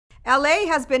LA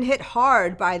has been hit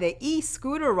hard by the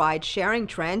e-scooter ride sharing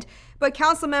trend, but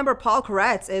Councilmember Paul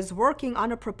Koretz is working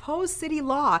on a proposed city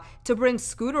law to bring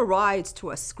scooter rides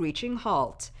to a screeching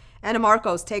halt. Anna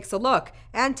Marcos takes a look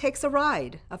and takes a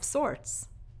ride of sorts.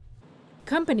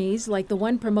 Companies like the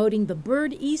one promoting the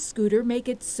Bird e-scooter make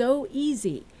it so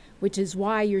easy, which is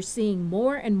why you're seeing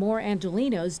more and more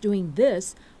Angelenos doing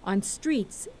this on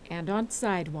streets and on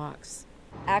sidewalks.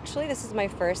 Actually, this is my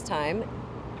first time,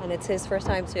 and it's his first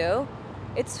time too.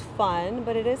 It's fun,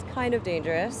 but it is kind of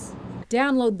dangerous.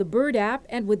 Download the Bird app,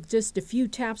 and with just a few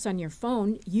taps on your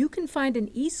phone, you can find an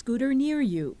e-scooter near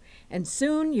you. And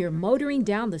soon you're motoring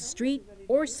down the street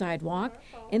or sidewalk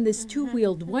in this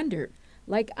two-wheeled wonder,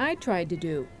 like I tried to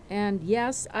do. And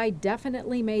yes, I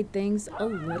definitely made things a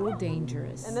little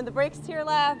dangerous. And then the brakes to your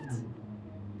left.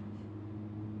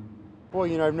 Well,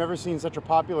 you know, I've never seen such a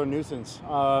popular nuisance.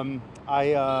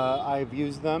 I've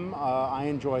used them. I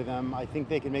enjoy them. I think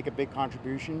they can make a big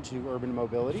contribution to urban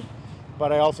mobility,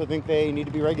 but I also think they need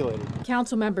to be regulated.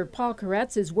 Councilmember Paul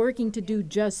Koretz is working to do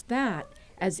just that.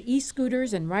 As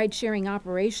e-scooters and ride-sharing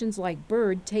operations like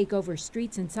Bird take over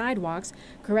streets and sidewalks,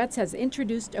 Koretz has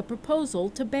introduced a proposal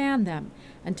to ban them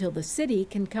until the city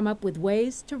can come up with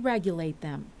ways to regulate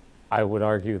them. I would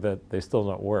argue that they still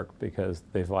don't work because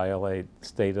they violate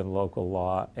state and local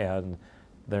law and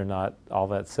they're not all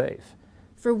that safe.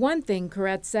 For one thing,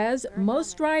 Koretz says,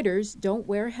 most riders don't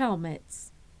wear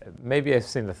helmets. Maybe I've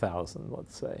seen 1,000,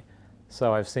 let's say.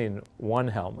 So I've seen one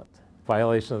helmet.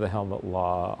 Violation of the helmet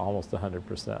law, almost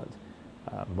 100%.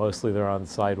 Mostly they're on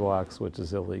sidewalks, which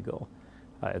is illegal.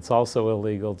 It's also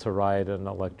illegal to ride an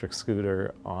electric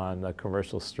scooter on a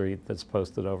commercial street that's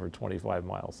posted over 25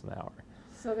 miles an hour.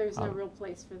 So there's no real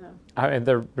place for them? I mean,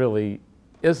 there really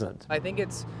isn't. I think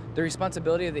it's the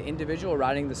responsibility of the individual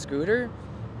riding the scooter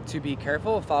to be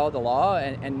careful, follow the law,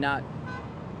 and not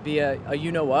be a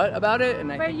you-know-what about it.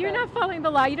 But you're not following the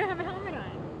law. You don't have a helmet on.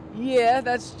 Yeah,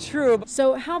 that's true.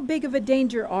 So how big of a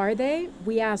danger are they?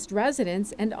 We asked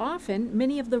residents and often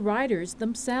many of the riders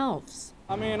themselves.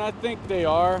 I mean, I think they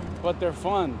are, but they're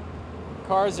fun.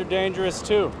 Cars are dangerous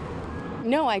too.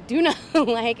 No, I do not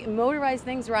like motorized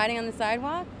things riding on the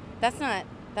sidewalk. That's not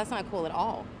cool at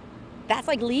all. That's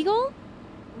like legal?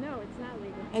 No, it's not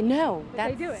legal. I know, But that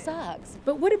they do it. sucks.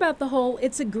 But what about the whole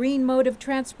it's a green mode of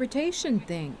transportation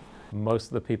thing? Most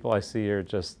of the people I see are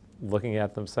just looking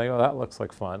at them saying, oh, that looks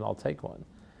like fun, I'll take one.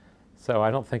 So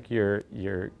I don't think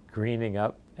you're greening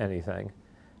up anything.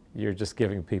 You're just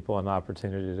giving people an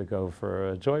opportunity to go for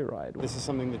a joyride. This is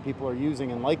something that people are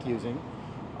using and like using,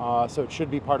 so it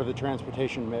should be part of the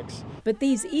transportation mix. But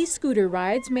these e-scooter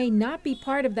rides may not be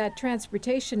part of that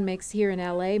transportation mix here in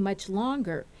LA much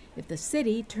longer if the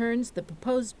city turns the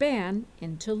proposed ban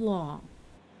into law.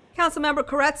 Councilmember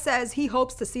Koretz says he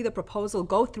hopes to see the proposal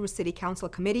go through City Council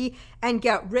committee and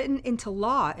get written into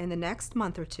law in the next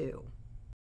month or two.